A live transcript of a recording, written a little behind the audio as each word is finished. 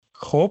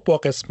خب با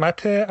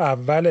قسمت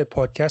اول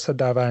پادکست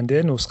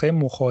دونده نسخه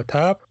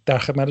مخاطب در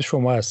خدمت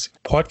شما هستیم.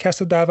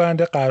 پادکست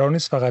دونده قرار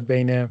نیست فقط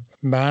بین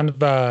من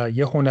و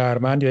یه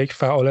هنرمند یا یک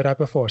فعال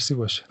رپ فارسی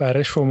باشه.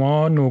 برای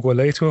شما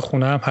نوگلایی توی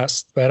خونه هم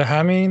هست. برای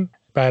همین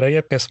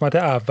برای قسمت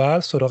اول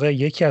سراغ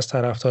یکی از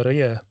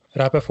طرفدارای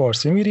رپ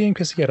فارسی میریم،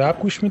 کسی که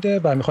رپ گوش میده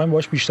و میخوایم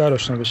باهاش بیشتر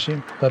آشنا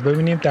بشیم و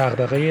ببینیم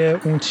دغدغه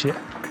اون چیه.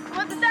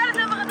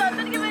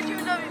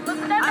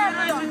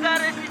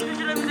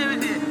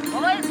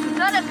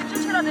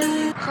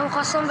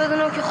 خواستم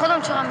بدونم که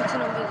خودم چقدر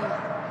میتونم بگم.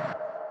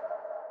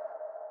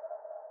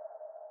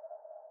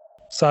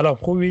 سلام،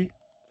 خوبی؟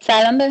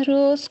 سلام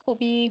بهروز،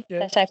 خوبی؟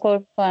 تشکر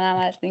میکنم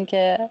از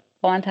اینکه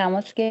با من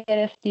تماس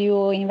گرفتی و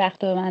این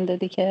وقت رو به من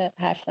دادی که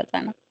حرف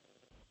بزنم.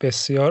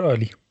 بسیار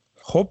عالی.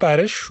 خب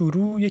برای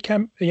شروع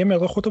یه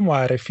مقدار خودتو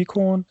معرفی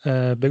کن،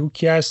 بگو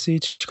کی هستی،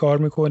 چی کار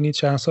میکنی،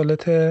 چند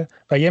سالته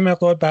و یه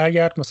مقدار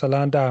برگرد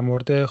مثلا در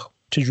مورد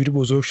چجوری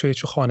بزرگ شدی،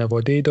 چه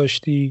خانواده‌ای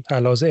داشتی،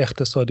 علاوه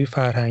اقتصادی،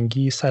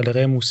 فرهنگی،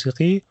 سلیقه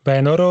موسیقی و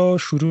اینا رو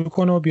شروع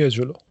کن و بیا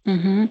جلو.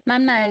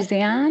 من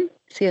مرضیه‌ام،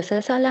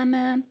 33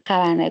 سالمه،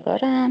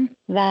 خبرنگارم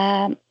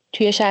و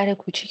توی شهر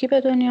کوچیکی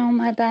به دنیا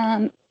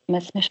اومدم،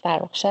 اسمش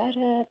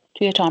فرخشهره،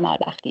 توی چهارمحال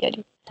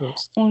بختیاری.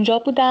 درست. اونجا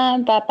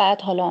بودم و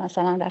بعد حالا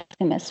مثلا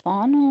رفتیم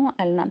اصفهان و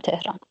الانم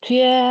تهران.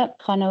 توی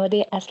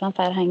خانواده اصلا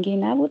فرهنگی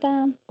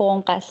نبودم،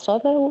 بابام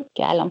قصابه بود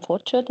که الان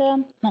فوت شده،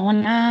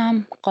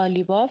 مامانم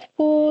قالیباف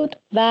بود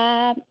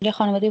و یه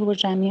خانواده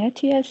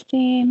پرجمعیتی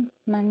هستیم.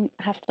 من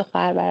 7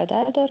 خواهر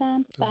برادر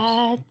دارم.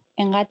 بعد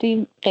اینقدر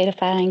غیر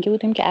فرهنگی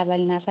بودیم که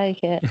اولین نفری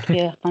که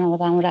توی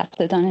خانواده‌مون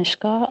رفته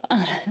دانشگاه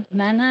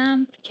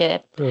منم که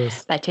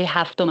بچه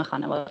 7م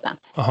خانواده‌ام.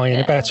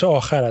 یعنی بچه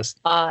آخر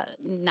هست؟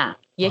 نه،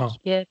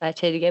 یه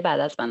بچه دیگه بعد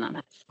از منم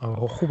هست.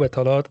 خوبه،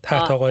 حالا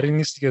تحتقاری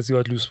نیستی که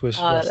زیاد لوس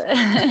باشی.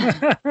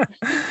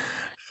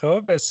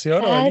 خب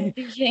بسیار عالی.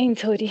 دیگه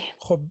اینطوری.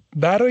 خب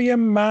برای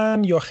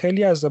من یا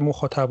خیلی از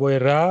مخاطبای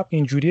رپ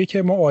اینجوریه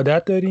که ما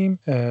عادت داریم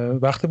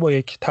وقتی با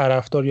یک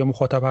طرفدار یا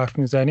مخاطب حرف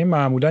میزنیم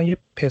معمولا یه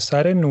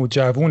پسر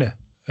نوجوونه،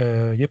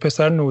 یه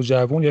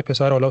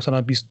پسر حالا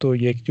مثلا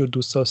 21 یا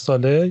 2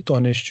 ساله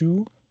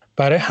دانشجو.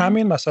 برای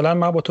همین مثلا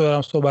من با تو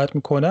دارم صحبت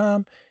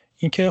میکنم،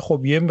 اینکه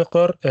خب یه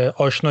مقدار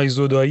آشنایی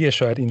زداییه،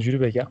 شاید اینجوری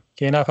بگم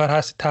که یه نفر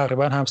هستی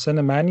تقریبا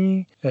همسن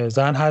منی،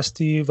 زن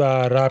هستی و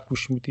رپ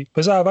گوش میدی.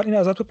 بذار اول این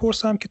ازت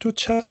بپرسم که تو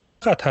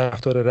چقدر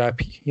طرفدار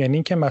رپی؟ یعنی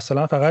اینکه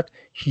مثلا فقط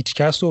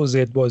هیچکس و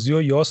زدبازی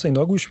و یاس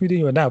اینا گوش میدی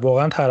یا نه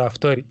واقعا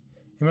طرفداری؟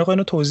 این مقدار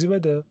اینو توضیح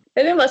بده.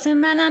 ببین واسه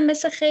منم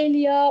مثل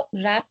خیلیا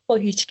رپ با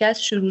هیچکس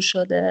شروع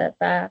شده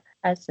و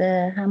از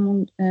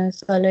همون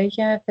سالایی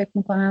که فکر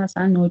میکنم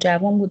مثلا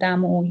نوجوان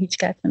بودم و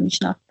هیچکس رو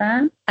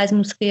میشناختم، از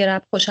موسیقی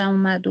رپ خوشم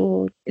اومد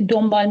و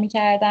دنبال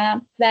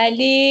میکردم.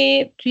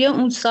 ولی توی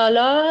اون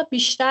سالا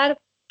بیشتر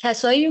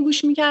کسایی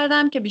گوش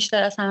میکردم که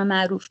بیشتر از همه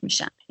معروف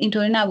میشن.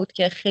 اینطوری نبود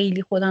که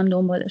خیلی خودم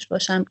دنبالش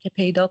باشم که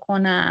پیدا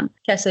کنم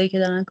کسایی که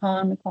دارن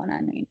کار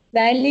میکنن این.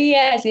 ولی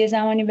از یه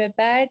زمانی به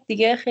بعد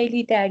دیگه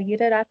خیلی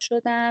درگیر رپ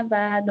شدم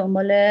و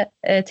دنبال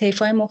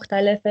طیفای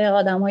مختلف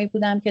آدمایی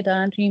بودم که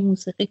دارن توی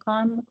موسیقی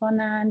کار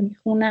میکنن،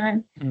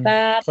 میخونن.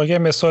 و یه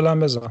مثال هم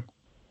بزن.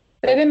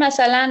 ببین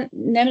مثلا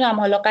نمیدونم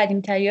حالا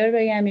قدیم تریا رو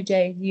بگم یا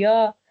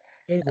جدیدیا.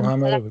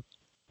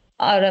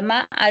 آره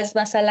من از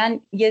مثلا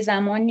یه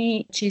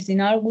زمانی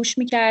چیزینا رو گوش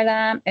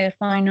میکردم،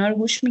 عرفانینا رو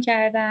گوش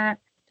میکردم،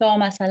 تا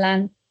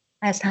مثلا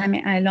از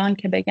همین الان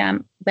که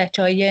بگم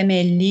بچهای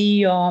ملی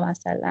یا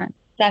مثلا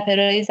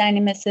رپرهای زنی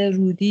مثل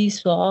رودی،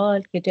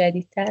 سوال که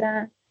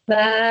جدیدترن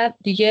و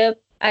دیگه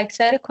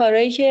اکثر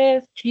کارهایی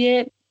که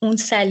توی اون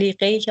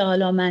سلیقه‌ای که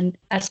حالا من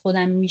از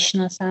خودم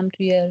میشناسم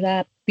توی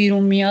رپ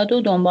بیرون میاد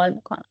و دنبال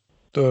میکنم.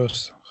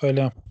 درست.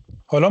 خیلی هم.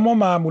 حالا ما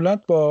معمولا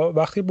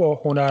وقتی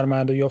با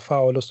هنرمندا یا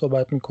فعالا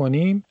صحبت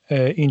میکنیم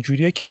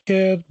اینجوریه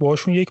که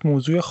باشون یک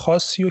موضوع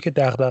خاصی رو که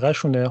دغدغه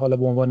شونه، حالا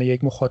به عنوان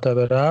یک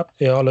مخاطب رپ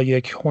یا حالا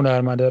یک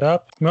هنرمند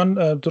رپ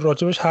میان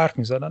راجبش حرف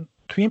میزنن.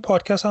 تو این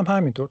پادکست هم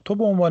همینطور. تو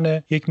به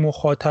عنوان یک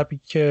مخاطبی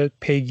که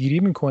پیگیری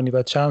میکنی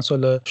و چند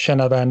سال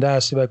شنونده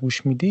هستی و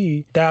گوش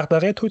میدی،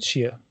 دغدغه تو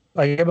چیه؟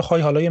 اگه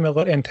بخوای حالا یه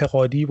مقدار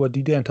انتقادی با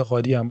دید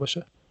انتقادی هم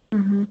باشه.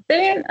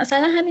 ببین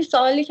مثلا همین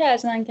سوالی که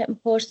از من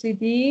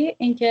پرسیدی،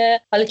 اینکه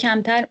حالا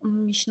کمتر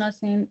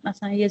میشناسین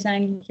مثلا یه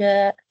زنی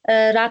که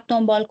رپ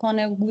دنبال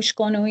کنه و گوش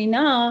کنه و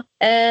اینا،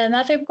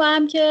 من فکر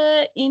می‌کنم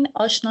که این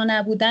آشنا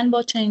نبودن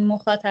با چنین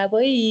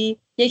مخاطبایی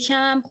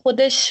یکم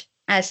خودش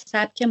از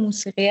سبک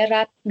موسیقی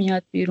رپ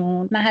میاد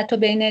بیرون. من حتی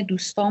بین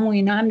دوستام و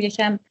اینا هم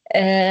یکم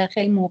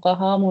خیلی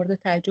موقع‌ها مورد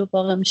تعجب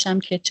واقع میشم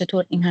که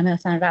چطور این همه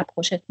مثلا رپ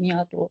خوشت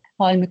میاد و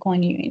حال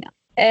میکنی و اینا.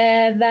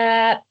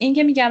 و این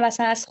که میگم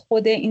مثلا از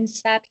خود این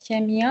سبک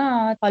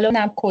میاد، حالا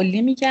نم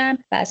کلی میگم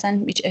و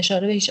اصلا هیچ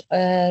اشاره به هیچ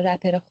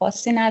رپر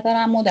خاصی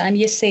ندارم و دارم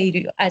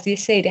از یه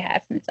سری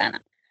حرف میزنم.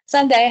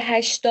 مثلا دهه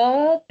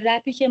 80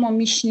 رپی که ما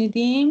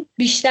میشنیدیم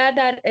بیشتر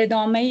در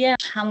ادامه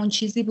همون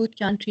چیزی بود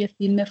که توی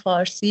فیلم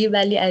فارسی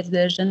ولی از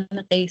ورژن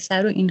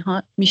قیصر و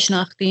اینها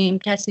میشناختیم.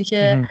 کسی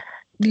که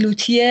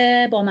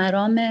لوتیه با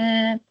مرام،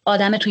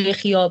 آدم توی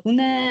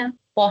خیابونه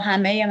با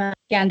همه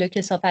گند و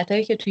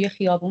کثافتایی که توی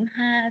خیابون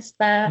هست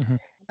و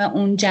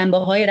اون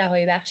جنبه‌های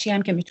رهایی بخشی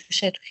هم که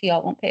میتونه تو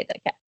خیابون پیدا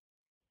کرد.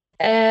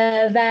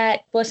 و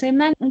واسه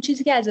من اون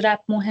چیزی که از رپ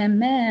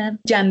مهمه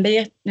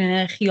جنبه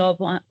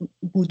خیابان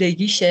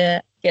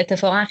بودگیشه که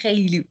اتفاقا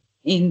خیلی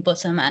این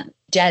واسه من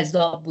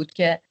جذاب بود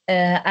که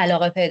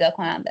علاقه پیدا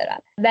کنم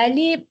برم.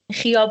 ولی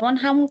خیابان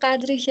همون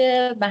قدری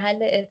که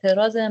محل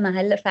اعتراض،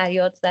 محل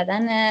فریاد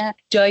زدن،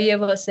 جایی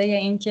واسه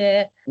این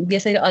که یه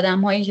سری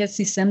آدم هایی که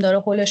سیستم داره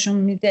خودشون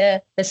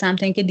میده به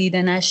سمت این که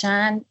دیده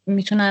نشن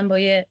میتونن با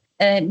یه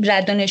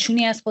رد و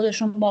نشونی از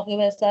خودشون باقی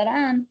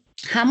بذارن،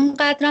 همون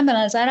قدرم به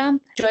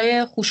نظرم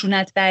جای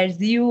خشونت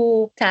ورزی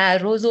و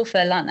تعرض و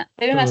فلانه.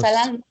 ببین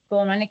مثلا به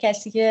عنوان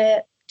کسی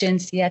که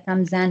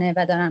جنسیتم زنه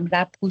و دارم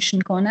رپ گوش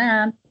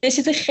میکنم، یه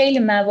چیز خیلی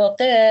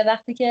مواقع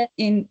وقتی که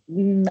این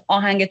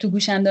آهنگ تو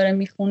گوشم داره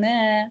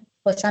میخونه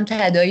واسم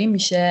تداعی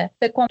میشه.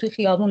 فکر کنم تو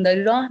خیابون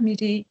داری راه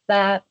میری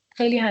و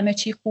خیلی همه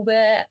چی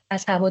خوبه،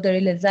 از هوا داری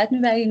لذت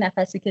میبری،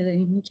 نفسی که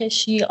داری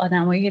میکشی،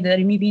 آدمایی که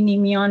داری میبینی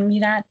میان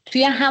میرن،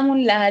 توی همون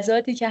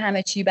لحظاتی که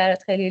همه چی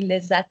برات خیلی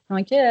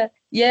لذتناکه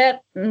یه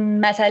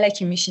مسئله‌ای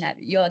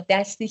میشنوی یا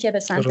دستی که به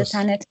سمت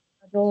تنت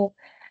رو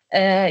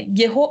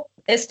یهو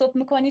استاپ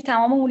میکنی،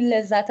 تمام اون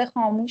لذت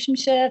خاموش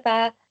میشه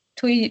و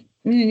توی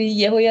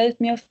یهو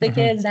یادت میفته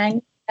که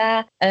زنگ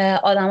و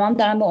آدمام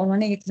دارن به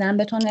عنوان یک زن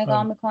به تو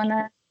نگاه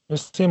میکنن.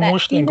 مثل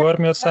مشت انگار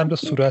میاد سمت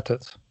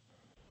صورتت.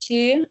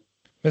 چی؟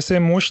 مثل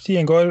مشتی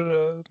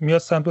انگار میاد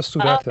سمت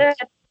صورتت.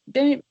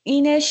 ببین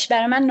اینش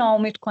برای من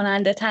ناامید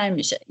کننده تر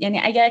میشه.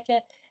 یعنی اگر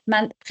که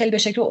من خیلی به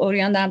شکل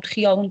اوریان دارم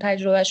خیابون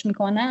تجربهش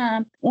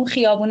میکنم، اون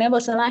خیابونه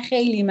واسه من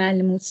خیلی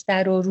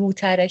ملموس‌تر و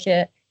روتره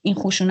که این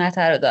خشونت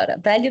رو داره.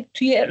 ولی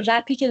توی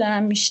رپی که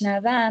دارم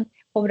میشنوم،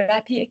 خب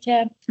رپیه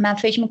که من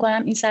فکر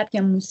میکنم این سبک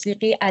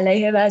موسیقی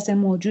علیه وضع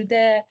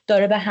موجوده،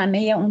 داره به همه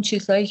اون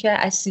چیزهایی که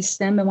از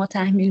سیستم به ما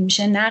تحمیل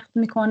میشه نقد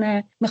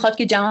میکنه، میخواد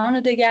که جهان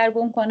رو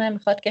دگرگون کنه،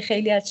 میخواد که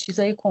خیلی از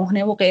چیزهای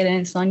کهنه و غیر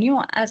انسانی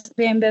رو از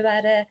بین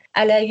ببره،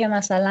 علیه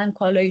مثلا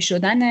کالایی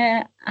شدن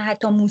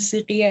حتی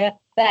موسیقیه.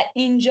 و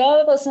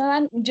اینجا واسه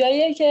من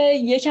جاییه که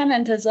یکم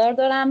انتظار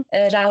دارم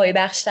رهایی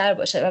بخشتر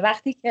باشه و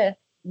وقتی که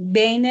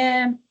بین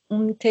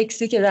اون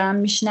تکسی که دارم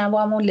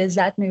میشنوم و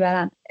لذت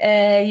میبرم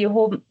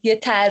یه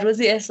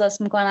تعرضی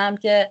احساس میکنم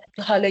که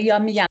حالا یا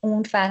میگم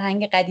اون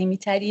فرهنگ قدیمی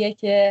تریه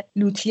که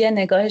لوتی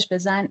نگاهش به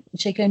زن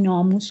شکل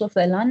ناموس و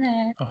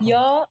فلانه،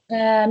 یا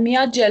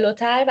میاد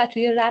جلوتر و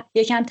توی رپ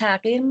یکم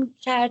تغییر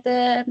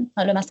کرده،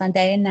 حالا مثلا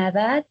دهه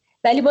 90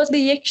 ولی باز به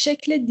یک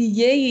شکل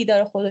دیگه‌ای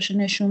داره خودشو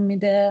نشون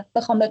میده.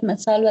 بخوام بهت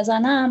مثال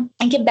بزنم،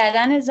 اینکه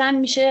بدن زن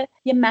میشه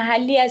یه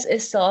محلی از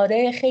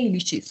استعاره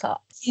خیلی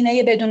چیزها،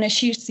 سینه بدون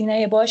شیر،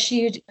 سینه با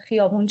شیر،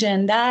 خیابون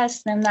جنده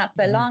است، نمیدونم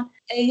فلان،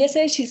 یه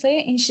سری چیزهای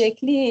این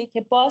شکلی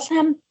که باز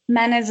هم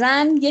من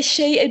زن یه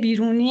شیء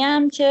بیرونی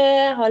هم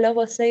که حالا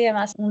واسه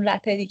مثلا اون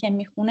رپری که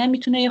میخونه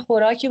میتونه یه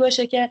خوراکی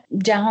باشه که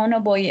جهانو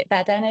با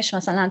بدنش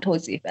مثلا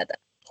توضیح بده.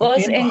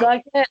 باز انگار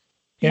که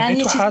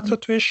یعنی تو حتی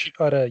تویش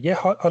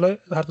حالا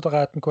حتی تو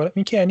قطع میکنه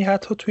این که یعنی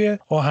حتی توی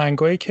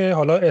آهنگایی که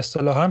حالا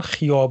اصطلاحاً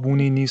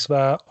خیابونی نیست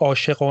و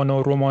عاشقانه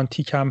و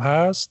رمانتیک هم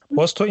هست،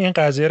 باز تو این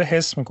قضیه رو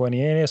حس میکنی،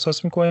 یعنی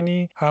احساس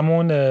میکنی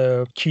همون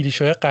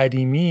کلیشه‌های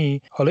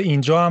قدیمی حالا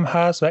اینجا هم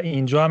هست و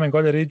اینجا هم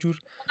انگار داره یه جور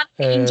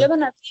اینجا به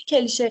نظر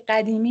کلیشه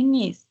قدیمی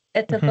نیست،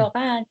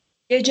 اتفاقاً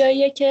یه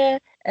جاییه که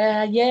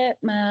یه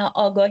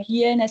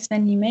آگاهی نصف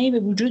نیمه‌ای به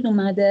وجود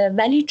اومده،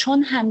 ولی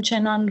چون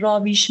همچنان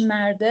راویش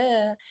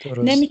مرده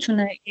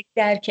نمیتونه یک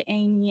درک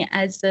عینی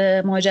از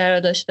ماجرا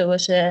داشته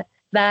باشه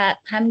و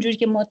همینجوری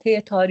که ما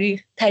طی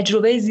تاریخ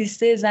تجربه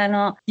زیسته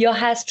زنا یا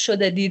حذف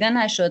شده دیده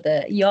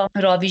نشده یا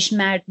راویش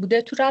مرد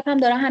بوده، تو رپ هم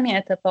داره همین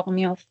اتفاق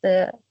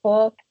میافته.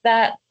 خب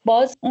و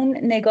باز اون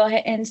نگاه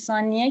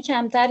انسانیه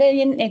کمتره،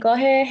 یه نگاه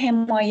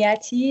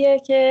حمایتیه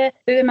که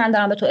ببین من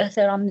دارم به تو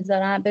احترام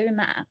میذارم، ببین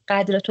من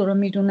قدر تو رو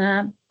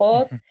میدونم.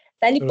 خب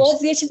ولی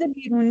باز یه چیز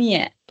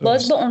بیرونیه،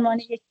 باز به عنوان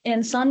یک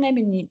انسان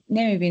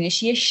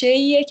نمیبینیش، یه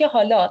شیئیه که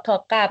حالا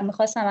تا قبل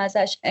میخواستم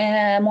ازش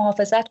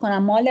محافظت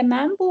کنم، مال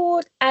من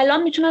بود،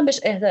 الان میتونم بهش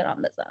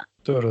احترام بذارم.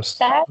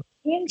 درست.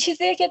 این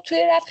چیزیه که توی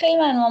رپ خیلی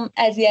منو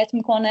اذیت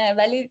میکنه،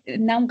 ولی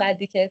نه اون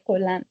قدری که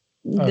کلا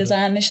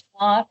بذارمش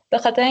کنار، به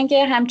خاطر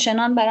اینکه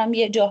همچنان برام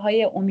یه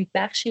جاهای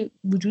امیدبخشی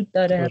وجود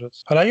داره.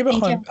 حالا اگه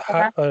بخوام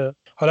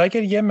حالا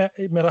اگر یه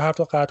حرف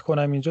رو قطع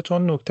کنم اینجا، تو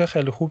نکته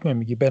خیلی خوب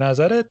میگی، به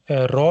نظرت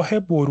راه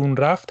برون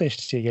رفتش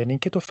چیه؟ یعنی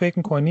اینکه تو فکر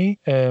میکنی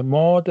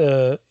ما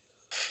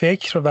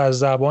فکر و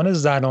زبان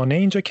زنانه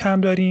اینجا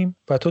کم داریم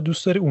و تو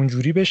دوست داری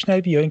اونجوری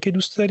بشنوی، یا اینکه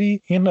دوست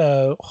داری این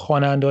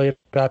خواننده‌های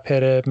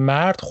رپر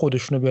مرد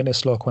خودشونو بیان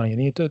اصلاح کنن؟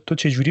 یعنی تو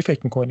چه جوری فکر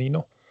میکنی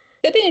اینو؟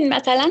 ببین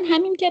مثلا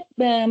همین که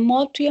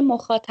ما توی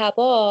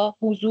مخاطبا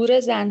حضور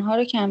زنها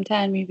رو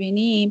کمتر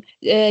میبینیم،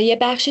 یه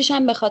بخشش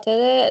هم به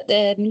خاطر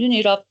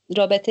میدونی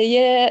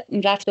رابطه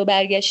رفت و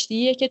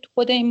برگشتیه که تو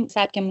خود این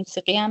سبک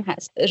موسیقی هم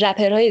هست،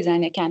 رپرهای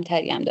زن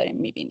کمتری هم داریم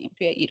میبینیم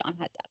توی ایران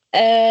حتی.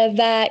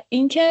 و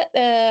اینکه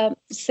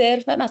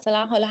صرف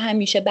مثلا حالا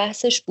همیشه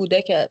بحثش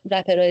بوده که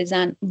رپرهای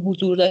زن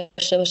حضور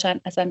داشته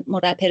باشن، اصلا ما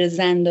رپر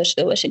زن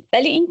داشته باشیم،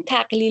 ولی این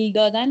تقلیل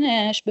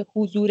دادنش به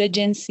حضور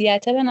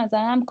جنسیت به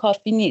نظرم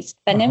کافی نیست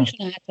و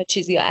نمیتونه حتی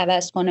چیزی رو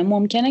عوض کنه.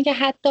 ممکنه که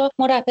حتی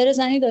ما رپر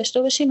زنی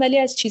داشته باشیم ولی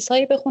از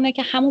چیزهایی بخونه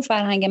که همون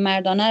فرهنگ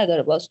مردانه رو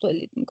داره باز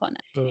تولید میکنه.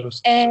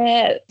 درست.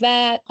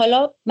 و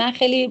حالا من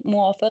خیلی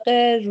موافق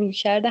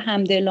رویکرد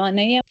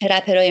همدلانه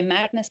رپرهای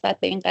مرد نسبت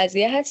به این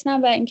قضیه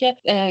هستم و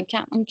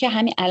اینکه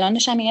همین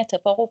الانش هم این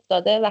اتفاق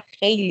افتاده و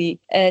خیلی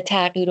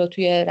تغییر رو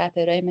توی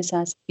رپرهای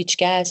مثل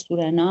پیچکه،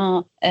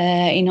 سورنا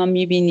اینا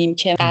میبینیم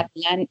که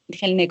قبلا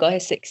خیلی نگاه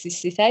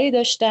سکسیستی تری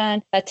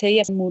داشتن و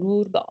طی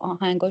مرور به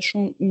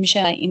آهنگاشون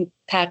میشه این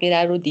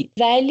تغییر رو دید.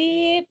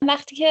 ولی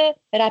وقتی که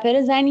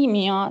رپر زنی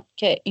میاد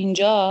که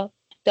اینجا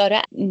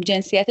داره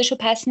جنسیتش رو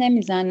پس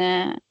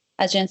نمیزنه،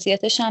 از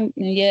جنسیتش هم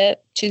یه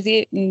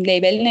چیزی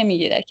لیبل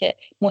نمیگیره که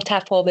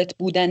متفاوت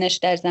بودنش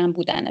در زن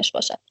بودنش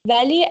باشه،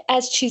 ولی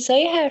از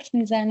چیزهایی حرف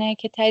میزنه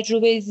که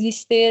تجربه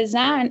زیسته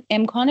زن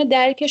امکان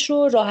درکش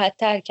رو راحت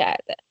تر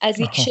کرده. از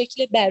یک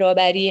شکل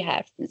برابری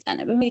حرف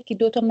میزنه. ببین یکی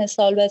دو تا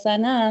مثال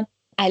بزنم.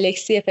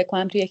 الکسی فکر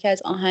کنم توی یکی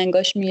از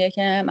آهنگاش میگه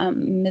که من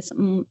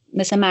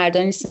مثل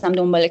مردان نیستم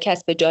دنبال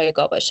کسب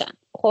جایگاه باشن.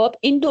 خب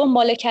این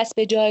دنبال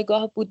کسب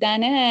جایگاه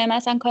بودنه،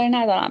 مثلا کاری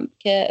ندارم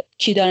که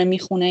کی داره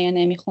میخونه یا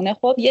نمیخونه.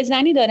 خب یه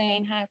زنی داره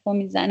این حرفو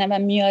میزنه و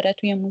میاره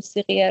توی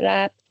موسیقی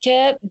رپ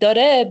که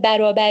داره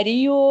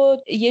برابری و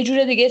یه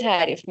جور دیگه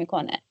تعریف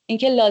میکنه.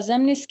 اینکه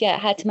لازم نیست که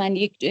حتما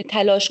یک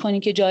تلاش کنی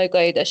که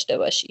جایگاهی داشته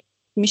باشی.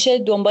 میشه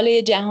دنبال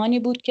یه جهانی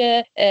بود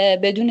که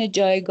بدون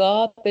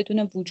جایگاه،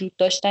 بدون وجود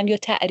داشتن یا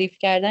تعریف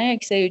کردن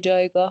یک سری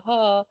جایگاه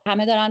ها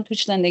همه دارن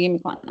توش زندگی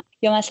میکنن.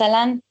 یا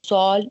مثلا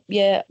سوال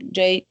یه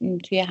جایی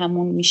توی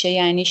همون میشه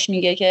یعنیش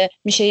میگه که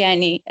میشه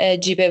یعنی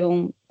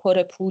جیبمون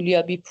پر پول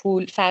یا بی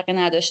پول فرقی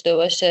نداشته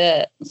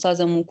باشه،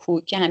 سازمون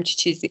کوک که همچی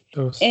چیزی.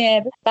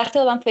 وقتی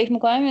من فکر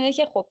میکنم اینه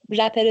که خب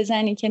رپر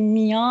زنی که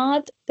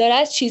میاد داره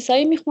از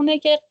چیزهایی میخونه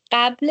که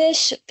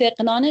قبلش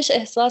فقدانش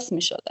احساس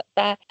میشده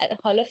و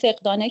حالا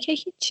فقدانه که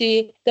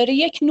هیچی، داره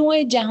یک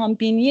نوع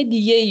جهانبینی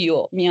دیگه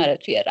ایو میاره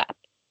توی رپ.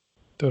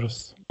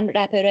 درست.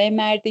 رپرهای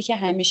مردی که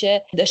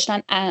همیشه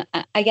داشتن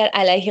اگر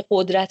علیه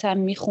قدرت هم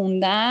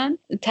میخوندن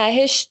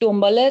تهش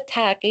دنبال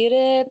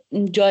تغییر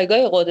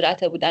جایگاه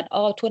قدرت بودن.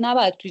 آقا تو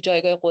نباید توی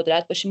جایگاه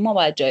قدرت باشی، ما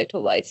باید جای تو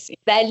وایسی.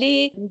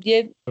 ولی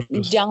یه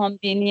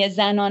جهانبینی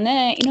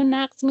زنانه اینو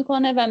نقض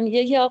میکنه و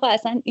میگه که آقا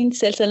اصلا این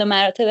سلسله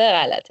مراتب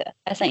غلطه،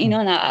 اصلا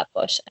اینا نباید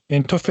باشه.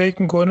 این تو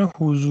فکر میکنه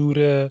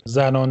حضور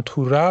زنان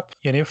تو رپ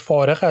یعنی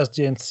فارغ از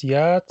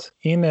جنسیت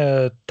این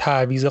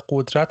تعویض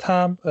قدرت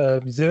هم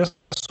زیر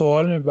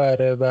سوال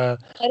میبره و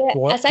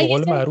به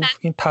قول معروف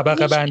این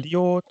طبقه بندی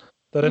رو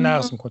داره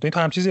نقض میکنه؟ این تو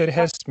هم چیزی داری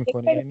حس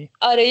میکنی؟ یعنی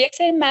آره یک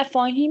سری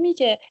مفاهیمی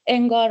که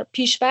انگار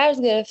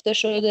پیش‌فرض گرفته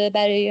شده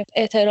برای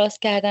اعتراض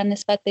کردن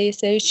نسبت به یه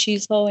سری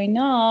چیزها و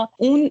اینا،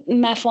 اون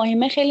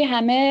مفاهیم خیلی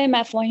همه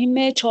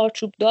مفاهیم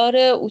چارچوبدار،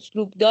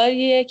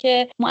 اسلوبداریه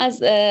که ما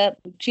از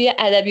توی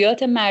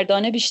ادبیات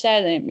مردانه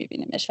بیشتر داریم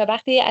میبینیمش و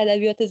وقتی یه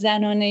ادبیات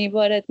زنانه‌ای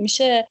وارد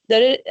میشه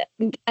داره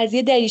از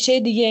یه دریچه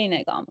دیگه ای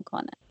نگاه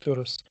میکنه.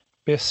 درست.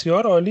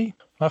 بسیار عالی.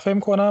 من فکر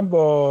کنم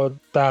با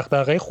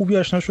دغدغه خوبی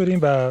آشنا شدیم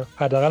و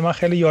حداقل من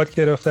خیلی یاد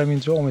گرفتم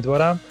اینجا.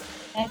 امیدوارم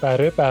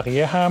برای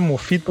بقیه هم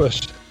مفید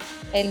باشه.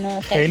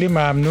 خیلی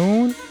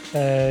ممنون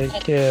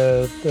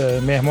که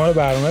مهمان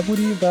برنامه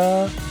بودی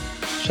و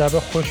شب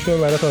خوش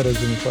رو برات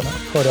آرزو میکنم.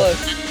 خدا.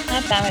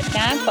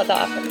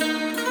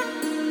 خداحافظ.